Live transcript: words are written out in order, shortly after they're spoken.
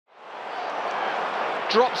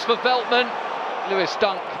drops for Veltman. Lewis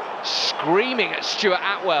Dunk screaming at Stuart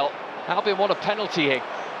Atwell. Albion want a penalty here.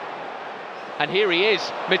 And here he is,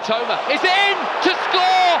 Mitoma is in to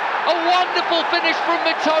score! A wonderful finish from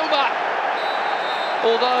Mitoma.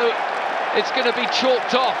 Although it's going to be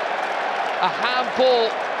chalked off. A handball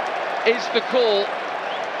is the call.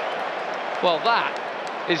 Well,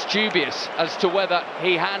 that is dubious as to whether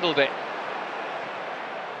he handled it.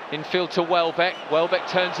 Infield to Welbeck. Welbeck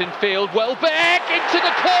turns infield. Welbeck into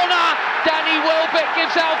the corner. Danny Welbeck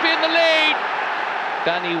gives Albion the lead.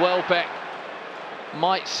 Danny Welbeck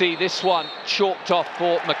might see this one chalked off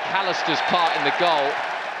for McAllister's part in the goal.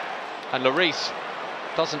 And Lloris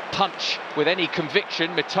doesn't punch with any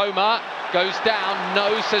conviction. Mitoma goes down.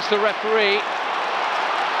 No, says the referee.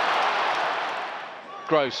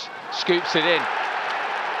 Gross scoops it in.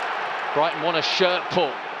 Brighton want a shirt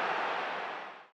pull.